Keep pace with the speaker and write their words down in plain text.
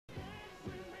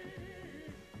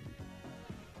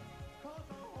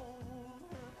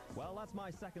that's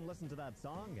my second listen to that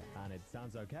song, and it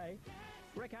sounds okay.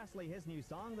 Rick Astley, his new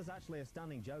song. There's actually a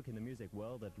standing joke in the music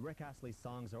world that Rick Astley's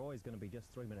songs are always going to be just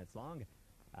 3 minutes long,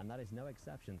 and that is no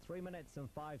exception. 3 minutes and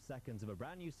 5 seconds of a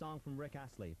brand new song from Rick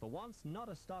Astley. For once, not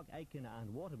a stock Aiken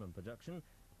and Waterman production.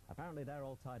 Apparently they're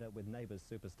all tied up with Neighbours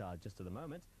superstar just at the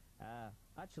moment.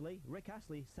 Actually, Rick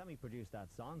Astley semi-produced that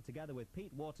song together with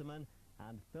Pete Waterman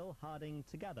and Phil Harding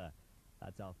together.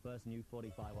 That's our first new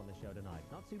 45 on the show tonight.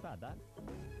 Not too bad, that.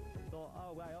 Thought,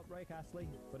 oh, way up, Rick Astley,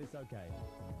 but it's okay.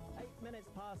 8 minutes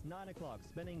past 9 o'clock,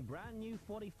 spinning brand new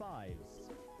 45s.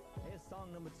 Here's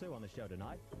song number 2 on the show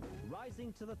tonight,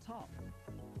 Rising to the Top,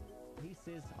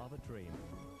 Pieces of a Dream.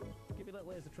 Give your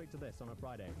little ears a treat to this on a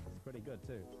Friday. It's pretty good,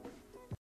 too.